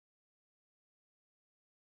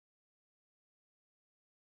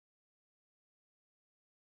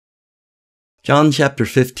John chapter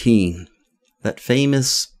 15, that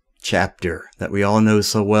famous chapter that we all know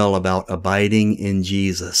so well about abiding in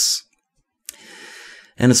Jesus.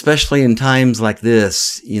 And especially in times like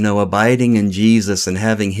this, abiding in Jesus and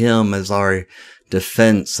having Him as our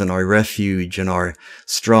defense and our refuge and our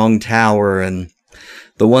strong tower and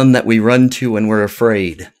the one that we run to when we're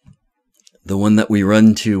afraid, the one that we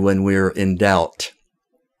run to when we're in doubt,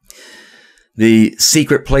 the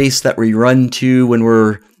secret place that we run to when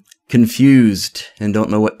we're confused and don't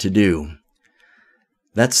know what to do.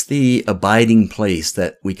 That's the abiding place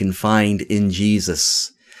that we can find in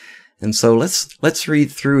Jesus. And so let's read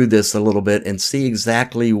through this a little bit and see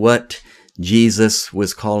exactly what Jesus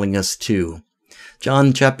was calling us to.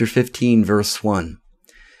 John chapter 15, verse 1.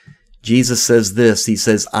 Jesus says this, He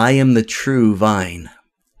says, "I am the true vine."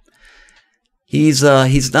 He's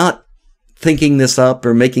not thinking this up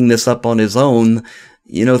or making this up on His own.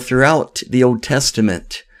 Throughout the Old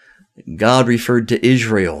Testament, God referred to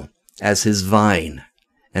Israel as His vine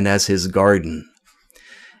and as His garden.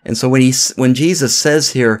 And so when Jesus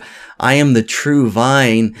says here, "I am the true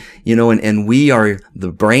vine," and we are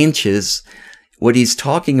the branches, what He's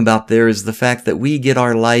talking about there is the fact that we get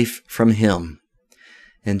our life from Him.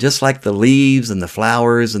 And just like the leaves and the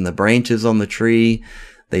flowers and the branches on the tree,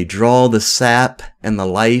 they draw the sap and the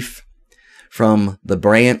life from the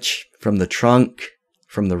branch, from the trunk,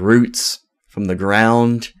 from the roots, from the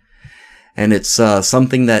ground. And it's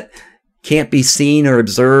something that can't be seen or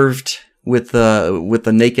observed with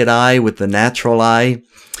the naked eye, with the natural eye.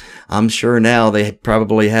 I'm sure now they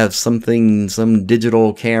probably have some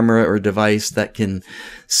digital camera or device that can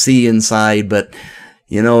see inside, but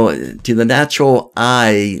to the natural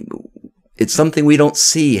eye, it's something we don't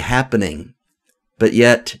see happening, but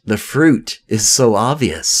yet the fruit is so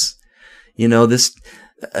obvious. This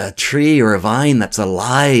a tree or a vine that's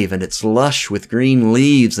alive and it's lush with green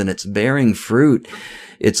leaves and it's bearing fruit.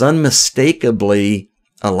 It's unmistakably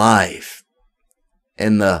alive.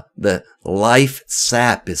 And the life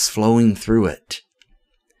sap is flowing through it.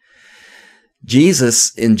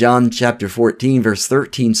 Jesus, in John chapter 14, verse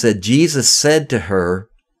 13, said, Jesus said to her,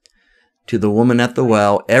 to the woman at the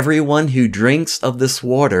well, "Everyone who drinks of this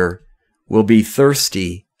water will be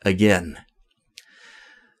thirsty again."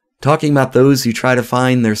 Talking about those who try to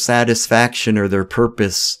find their satisfaction or their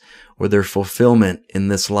purpose or their fulfillment in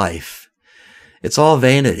this life. It's all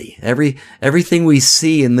vanity. Everything we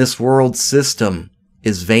see in this world system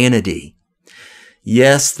is vanity.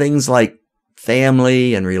 Yes, things like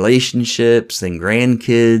family and relationships and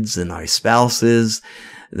grandkids and our spouses,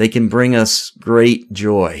 they can bring us great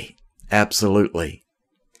joy. Absolutely.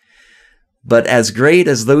 But as great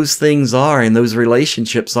as those things are and those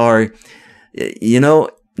relationships are,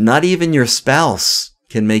 not even your spouse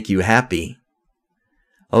can make you happy.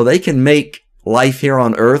 Oh, they can make life here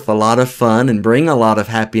on earth a lot of fun and bring a lot of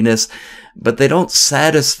happiness, but they don't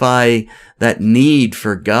satisfy that need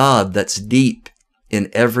for God that's deep in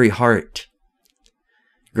every heart.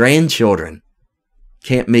 Grandchildren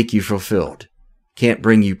can't make you fulfilled, can't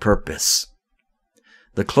bring you purpose.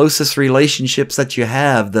 The closest relationships that you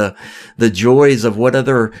have, the joys of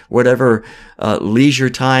whatever leisure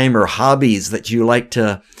time or hobbies that you like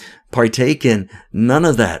to partake in, none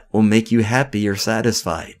of that will make you happy or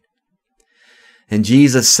satisfied. And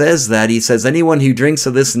Jesus says that. He says, anyone who drinks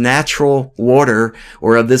of this natural water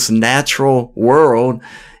or of this natural world,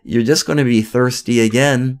 you're just going to be thirsty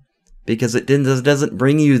again because it doesn't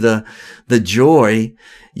bring you the joy.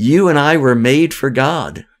 You and I were made for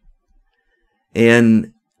God.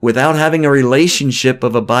 And without having a relationship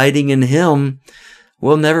of abiding in Him,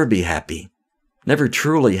 we'll never be happy, never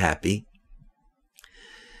truly happy.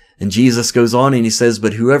 And Jesus goes on and He says,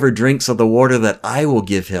 "But whoever drinks of the water that I will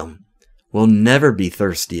give him will never be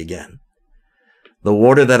thirsty again. The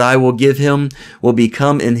water that I will give him will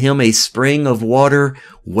become in him a spring of water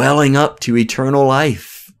welling up to eternal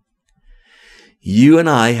life." You and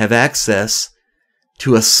I have access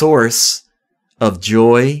to a source of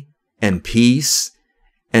joy and peace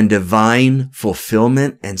and divine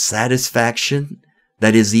fulfillment and satisfaction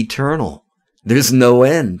that is eternal. There's no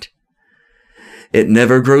end. It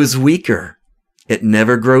never grows weaker. It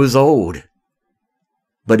never grows old.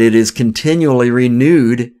 But it is continually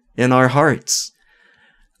renewed in our hearts.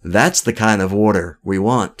 That's the kind of water we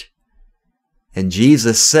want. And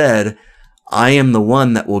Jesus said, "I am the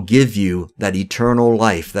one that will give you that eternal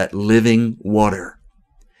life, that living water."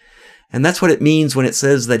 And that's what it means when it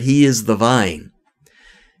says that He is the vine.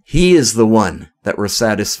 He is the one that we're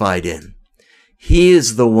satisfied in. He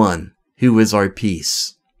is the one who is our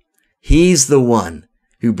peace. He's the one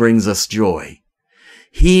who brings us joy.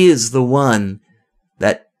 He is the one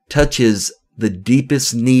that touches the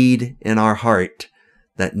deepest need in our heart,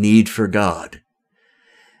 that need for God.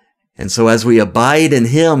 And so as we abide in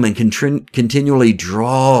Him and continually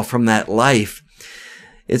draw from that life,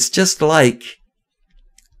 it's just like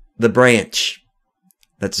the branch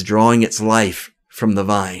that's drawing its life from the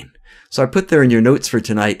vine. So I put there in your notes for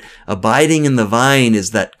tonight, abiding in the vine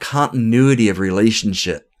is that continuity of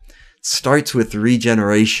relationship. It starts with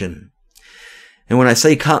regeneration. And when I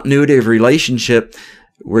say continuity of relationship,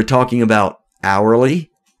 we're talking about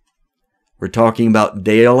hourly, we're talking about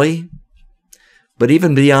daily, but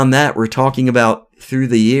even beyond that, we're talking about through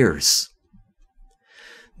the years.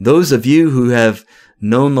 Those of you who have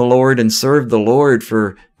known the Lord and served the Lord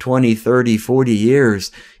for 20, 30, 40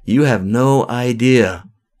 years, you have no idea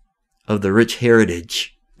of the rich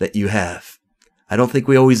heritage that you have. I don't think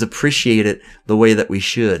we always appreciate it the way that we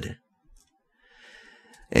should.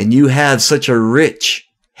 And you have such a rich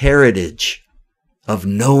heritage of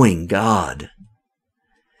knowing God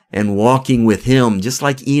and walking with Him just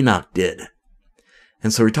like Enoch did.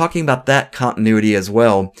 And so we're talking about that continuity as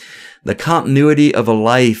well. The continuity of a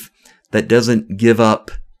life that doesn't give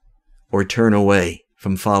up or turn away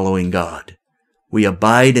from following God. We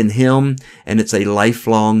abide in Him, and it's a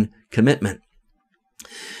lifelong commitment.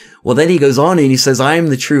 Well, then he goes on and he says, I am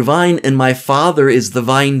the true vine, and my Father is the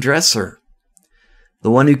vine dresser,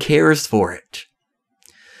 the one who cares for it.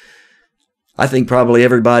 I think probably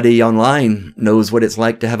everybody online knows what it's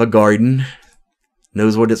like to have a garden,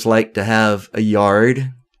 knows what it's like to have a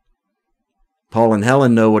yard. Paul and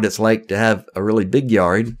Helen know what it's like to have a really big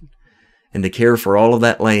yard and to care for all of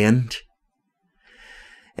that land.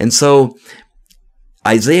 And so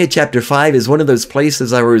Isaiah chapter 5 is one of those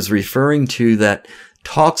places I was referring to that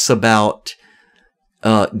talks about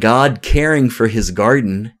God caring for His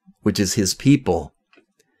garden, which is His people,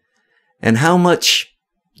 and how much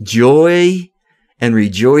joy and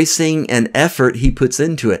rejoicing and effort He puts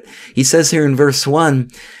into it. He says here in verse 1,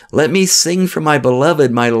 let me sing for my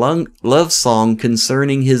beloved my love song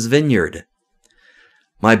concerning his vineyard.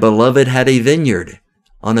 My beloved had a vineyard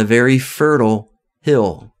on a very fertile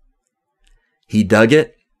hill. He dug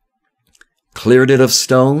it, cleared it of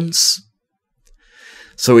stones.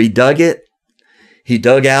 So he dug it. He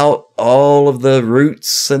dug out all of the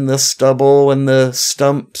roots and the stubble and the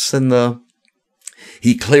stumps and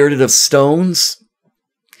he cleared it of stones.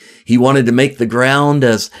 He wanted to make the ground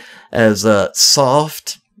as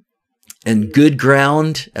soft and good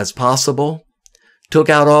ground as possible. Took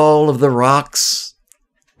out all of the rocks.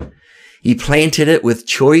 He planted it with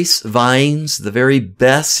choice vines, the very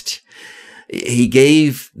best. He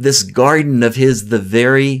gave this garden of his the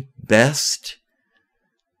very best.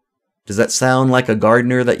 Does that sound like a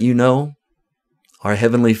gardener that you know? Our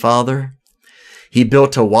Heavenly Father? He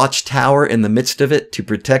built a watchtower in the midst of it to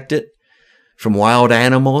protect it from wild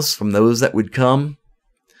animals, from those that would come.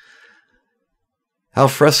 How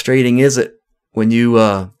frustrating is it when you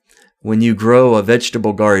grow a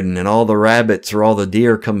vegetable garden and all the rabbits or all the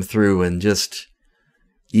deer come through and just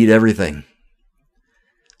eat everything?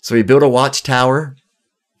 So he built a watchtower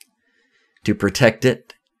to protect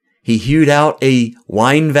it. He hewed out a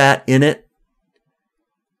wine vat in it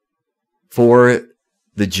for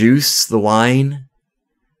the juice, the wine.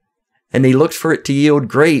 And he looked for it to yield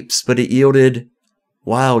grapes, but it yielded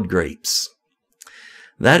wild grapes.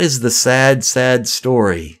 That is the sad, sad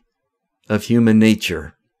story of human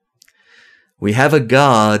nature. We have a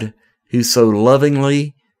God who so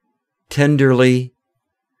lovingly, tenderly,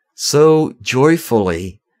 so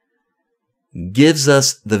joyfully gives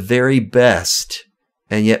us the very best,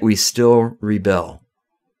 and yet we still rebel.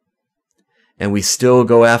 And we still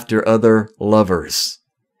go after other lovers.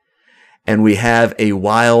 And we have a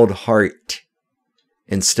wild heart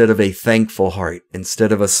instead of a thankful heart,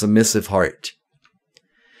 instead of a submissive heart.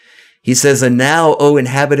 He says, and now, O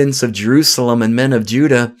inhabitants of Jerusalem and men of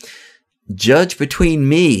Judah, judge between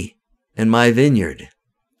me and my vineyard.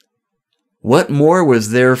 What more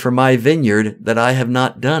was there for my vineyard that I have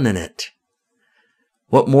not done in it?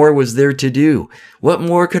 What more was there to do? What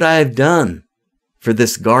more could I have done for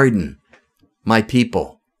this garden, my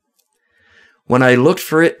people? When I looked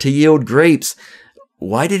for it to yield grapes,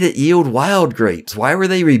 why did it yield wild grapes? Why were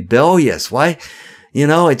they rebellious? Why,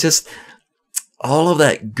 it just, all of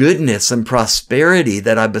that goodness and prosperity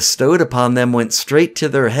that I bestowed upon them went straight to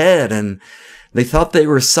their head, and they thought they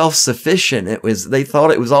were self-sufficient. They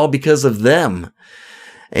thought it was all because of them.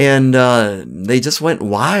 And they just went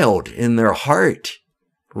wild in their heart,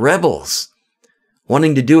 rebels,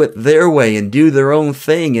 wanting to do it their way and do their own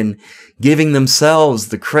thing and giving themselves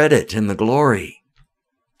the credit and the glory.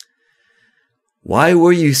 Why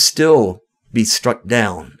will you still be struck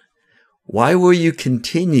down? Why will you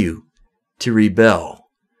continue to rebel?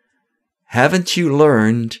 Haven't you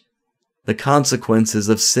learned the consequences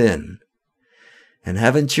of sin? And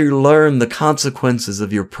haven't you learned the consequences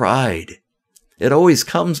of your pride? It always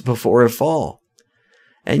comes before a fall.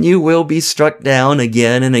 And you will be struck down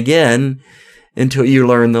again and again until you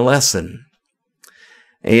learn the lesson.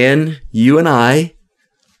 And you and I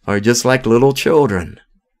are just like little children.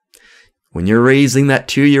 When you're raising that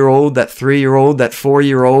 2-year-old, that 3-year-old, that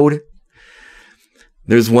 4-year-old,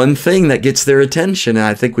 there's one thing that gets their attention, and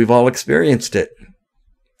I think we've all experienced it.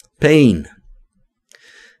 Pain.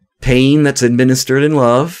 Pain that's administered in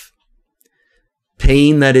love.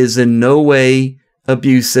 Pain that is in no way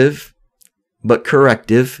abusive, but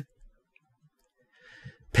corrective.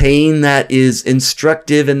 Pain that is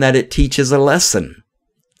instructive in that it teaches a lesson.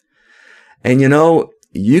 And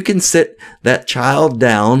you can sit that child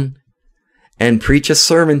down and preach a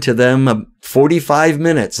sermon to them 45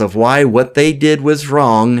 minutes of why what they did was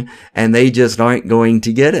wrong, and they just aren't going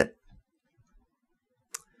to get it.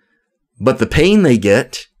 But the pain they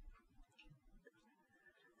get.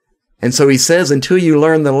 And so he says, until you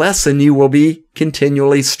learn the lesson, you will be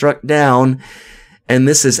continually struck down. And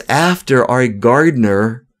this is after our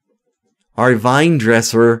gardener, our vine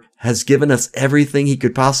dresser, has given us everything he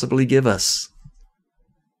could possibly give us.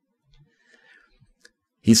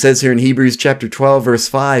 He says here in Hebrews chapter 12, verse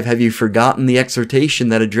 5, have you forgotten the exhortation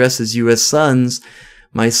that addresses you as sons?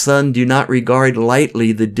 My son, do not regard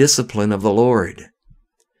lightly the discipline of the Lord,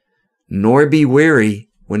 nor be weary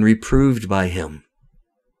when reproved by him.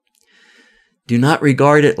 Do not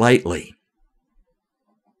regard it lightly.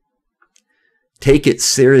 Take it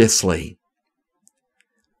seriously.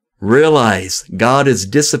 Realize God is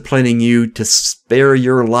disciplining you to spare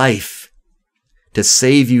your life, to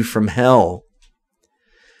save you from hell,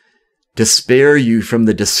 to spare you from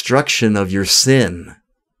the destruction of your sin.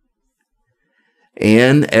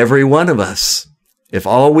 And every one of us, if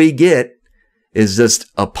all we get is just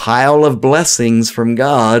a pile of blessings from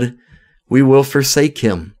God, we will forsake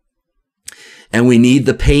him. And we need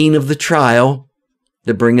the pain of the trial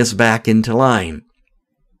to bring us back into line.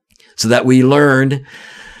 So that we learned,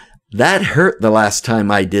 that hurt the last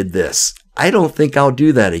time I did this. I don't think I'll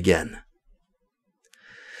do that again.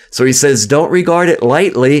 So he says, don't regard it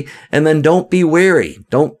lightly, and then don't be weary.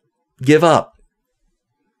 Don't give up.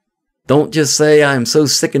 Don't just say, I'm so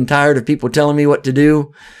sick and tired of people telling me what to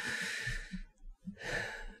do.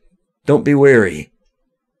 Don't be weary.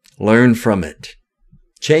 Learn from it.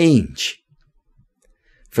 Change.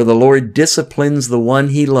 For the Lord disciplines the one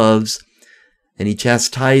he loves, and he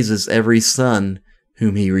chastises every son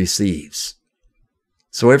whom he receives.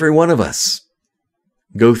 So every one of us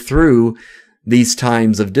go through these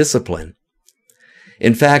times of discipline.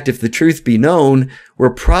 In fact, if the truth be known,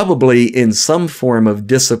 we're probably in some form of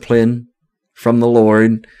discipline from the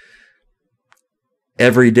Lord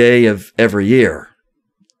every day of every year,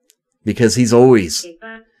 because he's always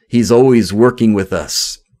working with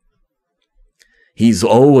us. He's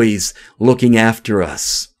always looking after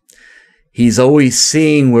us. He's always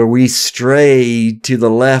seeing where we stray to the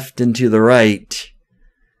left and to the right.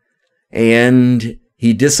 And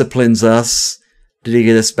he disciplines us to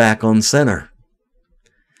get us back on center.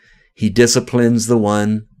 He disciplines the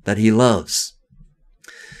one that he loves.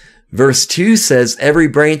 Verse 2 says, every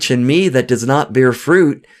branch in me that does not bear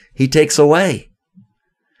fruit, he takes away.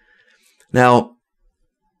 Now,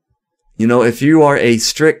 if you are a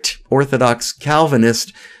strict Orthodox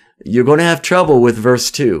Calvinist, you're going to have trouble with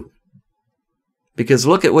verse 2. Because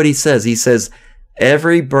look at what he says. He says,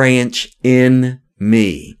 every branch in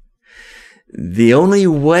me. The only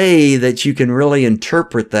way that you can really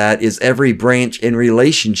interpret that is every branch in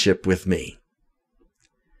relationship with me.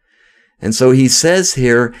 And so he says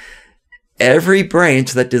here, every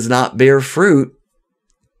branch that does not bear fruit,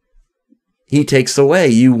 he takes away.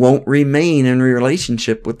 You won't remain in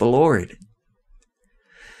relationship with the Lord.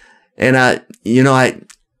 And I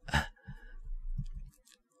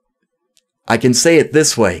can say it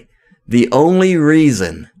this way. The only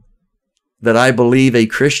reason that I believe a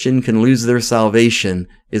Christian can lose their salvation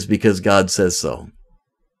is because God says so.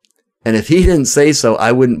 And if he didn't say so,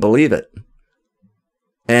 I wouldn't believe it.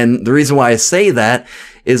 And the reason why I say that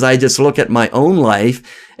is I just look at my own life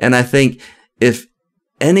and I think, if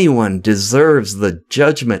anyone deserves the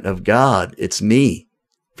judgment of God, it's me,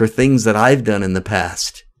 for things that I've done in the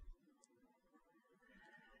past.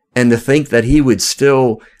 And to think that he would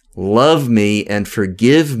still love me and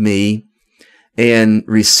forgive me and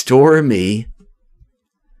restore me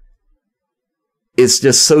is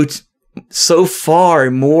just so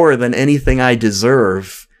far more than anything I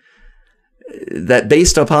deserve, that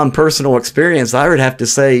based upon personal experience, I would have to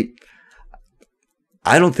say,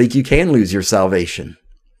 I don't think you can lose your salvation.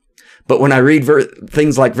 But when I read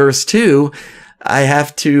things like verse 2, I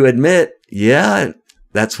have to admit, yeah,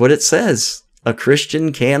 that's what it says. A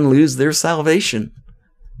Christian can lose their salvation.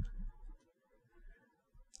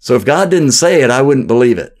 So if God didn't say it, I wouldn't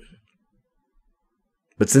believe it.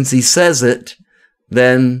 But since he says it,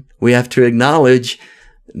 then we have to acknowledge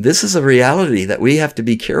this is a reality that we have to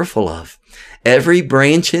be careful of. Every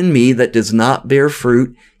branch in me that does not bear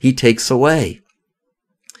fruit, he takes away.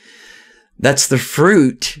 That's the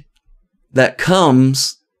fruit that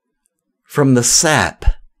comes from the sap,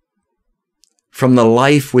 from the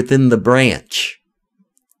life within the branch.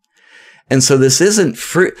 And so this isn't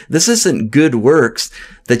fruit, this isn't good works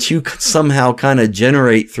that you somehow kind of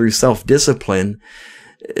generate through self-discipline.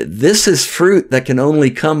 This is fruit that can only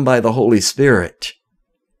come by the Holy Spirit.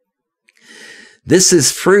 This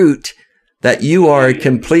is fruit that you are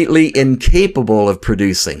completely incapable of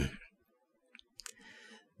producing.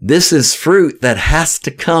 This is fruit that has to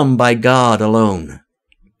come by God alone.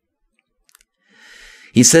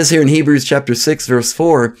 He says here in Hebrews chapter 6, verse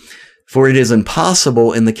 4, "For it is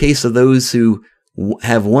impossible in the case of those who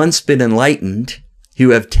have once been enlightened, who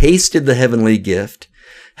have tasted the heavenly gift,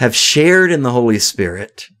 have shared in the Holy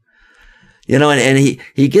Spirit." You know, and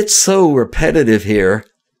he gets so repetitive here.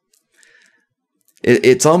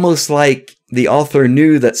 It's almost like the author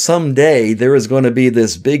knew that someday there was going to be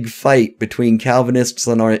this big fight between Calvinists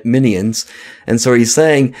and Arminians. And so he's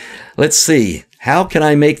saying, let's see, how can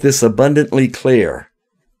I make this abundantly clear?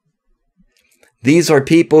 These are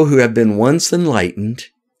people who have been once enlightened.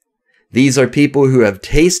 These are people who have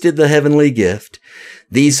tasted the heavenly gift.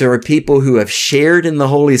 These are people who have shared in the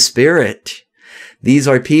Holy Spirit. These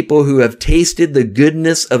are people who have tasted the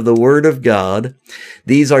goodness of the Word of God.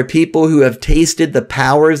 These are people who have tasted the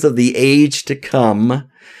powers of the age to come.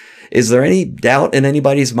 Is there any doubt in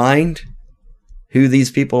anybody's mind who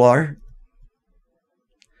these people are?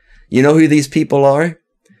 You know who these people are?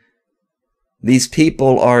 These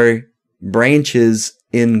people are branches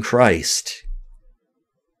in Christ.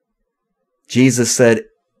 Jesus said,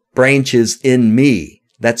 branches in me.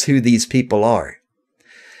 That's who these people are.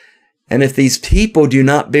 And if these people do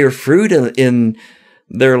not bear fruit in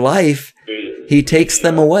their life, he takes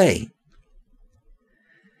them away.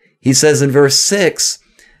 He says in verse 6,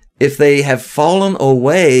 if they have fallen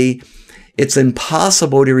away, it's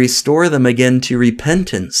impossible to restore them again to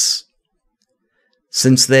repentance,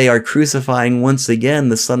 since they are crucifying once again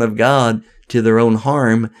the Son of God to their own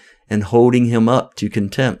harm and holding him up to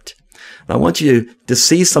contempt. I want you to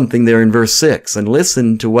see something there in verse 6 and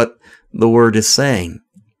listen to what the word is saying.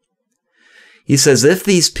 He says, if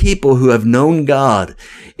these people who have known God,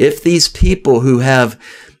 if these people who have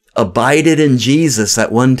abided in Jesus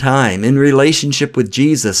at one time, in relationship with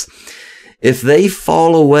Jesus, if they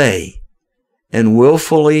fall away and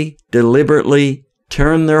willfully, deliberately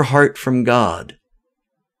turn their heart from God,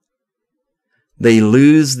 they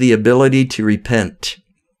lose the ability to repent.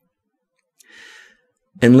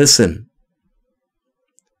 And listen,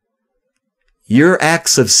 your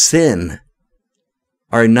acts of sin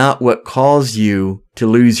are not what cause you to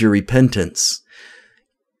lose your repentance.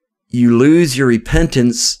 You lose your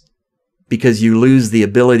repentance because you lose the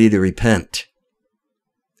ability to repent.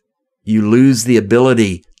 You lose the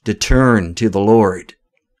ability to turn to the Lord.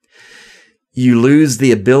 You lose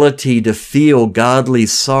the ability to feel godly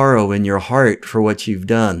sorrow in your heart for what you've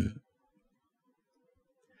done.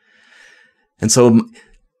 And so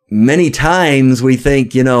many times we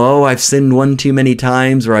think, oh, I've sinned one too many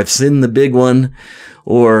times, or I've sinned the big one,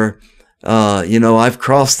 or, I've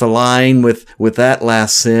crossed the line with that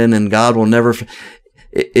last sin and God will never.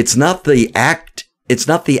 It's not the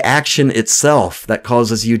action itself that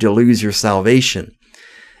causes you to lose your salvation.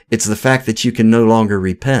 It's the fact that you can no longer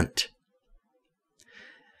repent.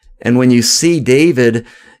 And when you see David,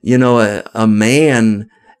 a man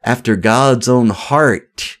after God's own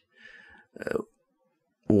heart,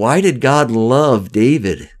 why did God love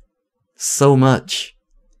David so much?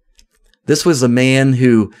 This was a man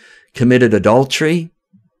who committed adultery.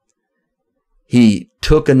 He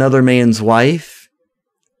took another man's wife.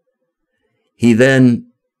 He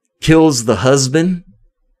then kills the husband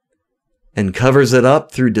and covers it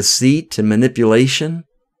up through deceit and manipulation.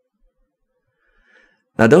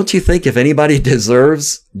 Now, don't you think if anybody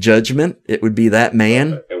deserves judgment, it would be that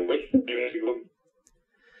man?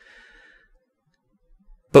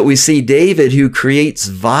 But we see David, who creates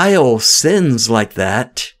vile sins like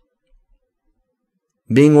that,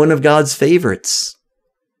 being one of God's favorites.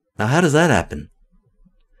 Now, how does that happen?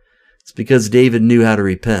 It's because David knew how to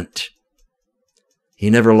repent. He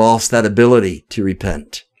never lost that ability to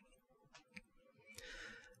repent.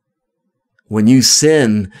 when you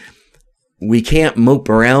sin, we can't mope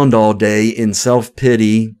around all day in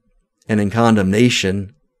self-pity and in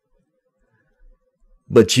condemnation.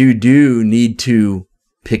 But you do need to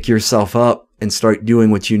pick yourself up and start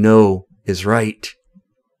doing what you know is right.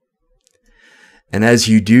 And as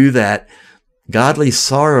you do that, godly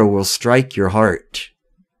sorrow will strike your heart.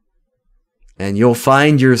 And you'll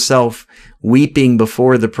find yourself weeping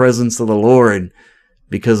before the presence of the Lord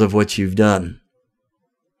because of what you've done.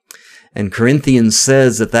 And Corinthians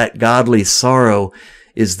says that godly sorrow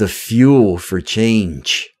is the fuel for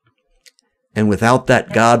change. And without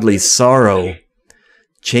that godly sorrow,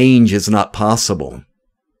 change is not possible.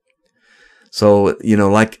 So,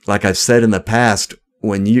 like I've said in the past,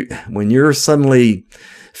 when you're suddenly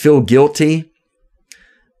feel guilty,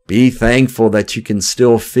 be thankful that you can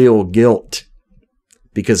still feel guilt.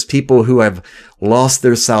 Because people who have lost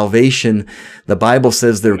their salvation, the Bible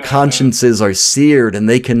says their consciences are seared and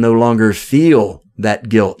they can no longer feel that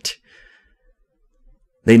guilt.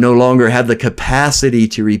 They no longer have the capacity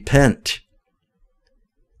to repent.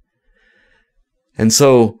 And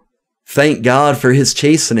so, thank God for His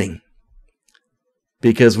chastening,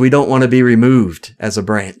 because we don't want to be removed as a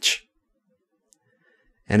branch.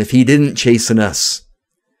 And if He didn't chasten us,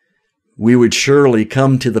 we would surely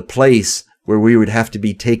come to the place where we would have to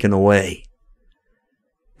be taken away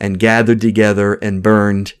and gathered together and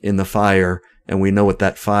burned in the fire, and we know what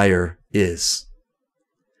that fire is.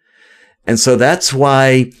 And so that's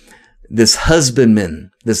why this husbandman,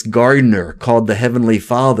 this gardener called the Heavenly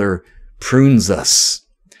Father, prunes us.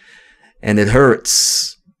 And it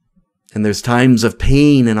hurts. And there's times of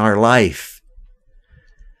pain in our life.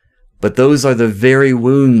 But those are the very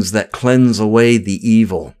wounds that cleanse away the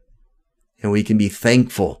evil. And we can be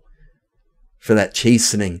thankful for that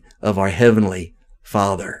chastening of our Heavenly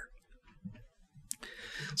Father.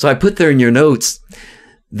 So I put there in your notes,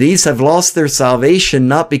 these have lost their salvation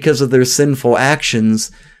not because of their sinful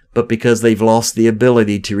actions, but because they've lost the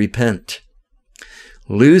ability to repent.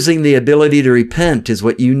 Losing the ability to repent is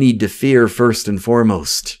what you need to fear first and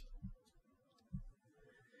foremost.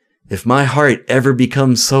 If my heart ever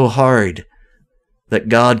becomes so hard that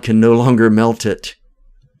God can no longer melt it,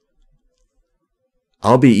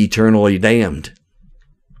 I'll be eternally damned.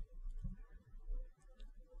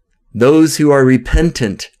 Those who are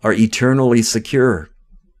repentant are eternally secure.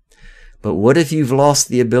 But what if you've lost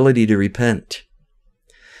the ability to repent?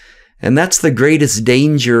 And that's the greatest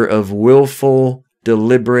danger of willful,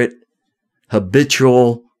 deliberate,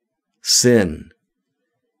 habitual sin,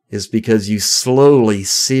 is because you slowly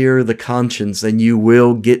sear the conscience and you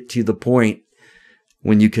will get to the point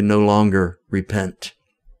when you can no longer repent.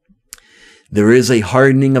 There is a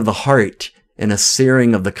hardening of the heart and a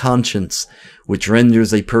searing of the conscience, which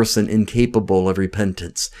renders a person incapable of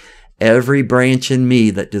repentance. Every branch in me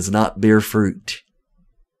that does not bear fruit,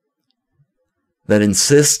 that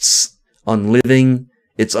insists on living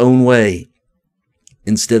its own way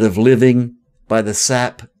instead of living by the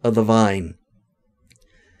sap of the vine,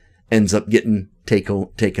 ends up getting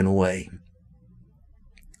taken away.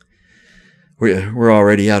 We're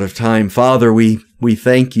already out of time. Father, we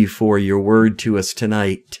thank you for your word to us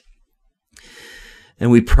tonight.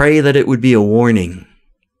 And we pray that it would be a warning.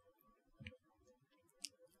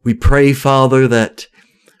 We pray, Father, that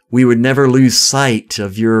we would never lose sight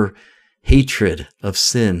of your hatred of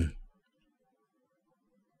sin.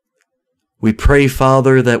 We pray,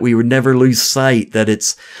 Father, that we would never lose sight that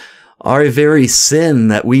it's our very sin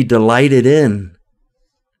that we delighted in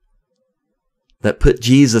that put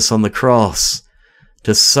Jesus on the cross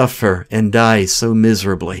to suffer and die so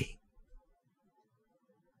miserably.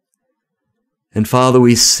 And Father,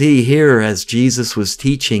 we see here as Jesus was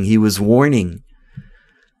teaching, he was warning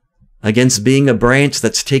against being a branch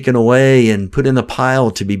that's taken away and put in a pile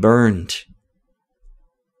to be burned.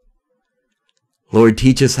 Lord,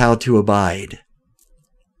 teach us how to abide.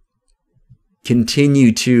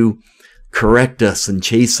 Continue to correct us and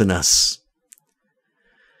chasten us.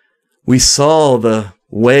 We saw the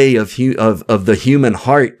way of the human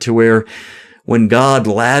heart to where when God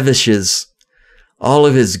lavishes all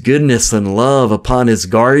of his goodness and love upon his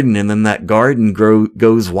garden, and then that garden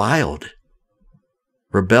goes wild,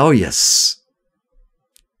 rebellious.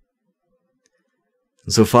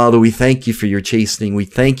 And so, Father, we thank you for your chastening. We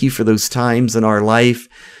thank you for those times in our life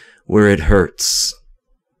where it hurts,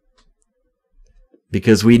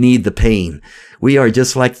 because we need the pain. We are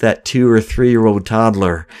just like that 2 or 3-year-old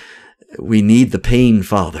toddler. We need the pain,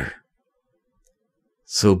 Father.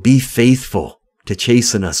 So be faithful to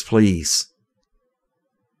chasten us, please.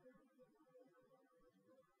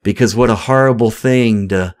 Because what a horrible thing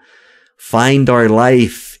to find our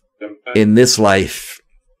life in this life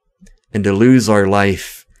and to lose our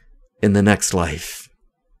life in the next life.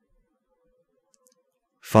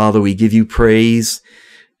 Father, we give you praise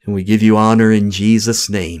and we give you honor in Jesus'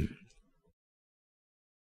 name.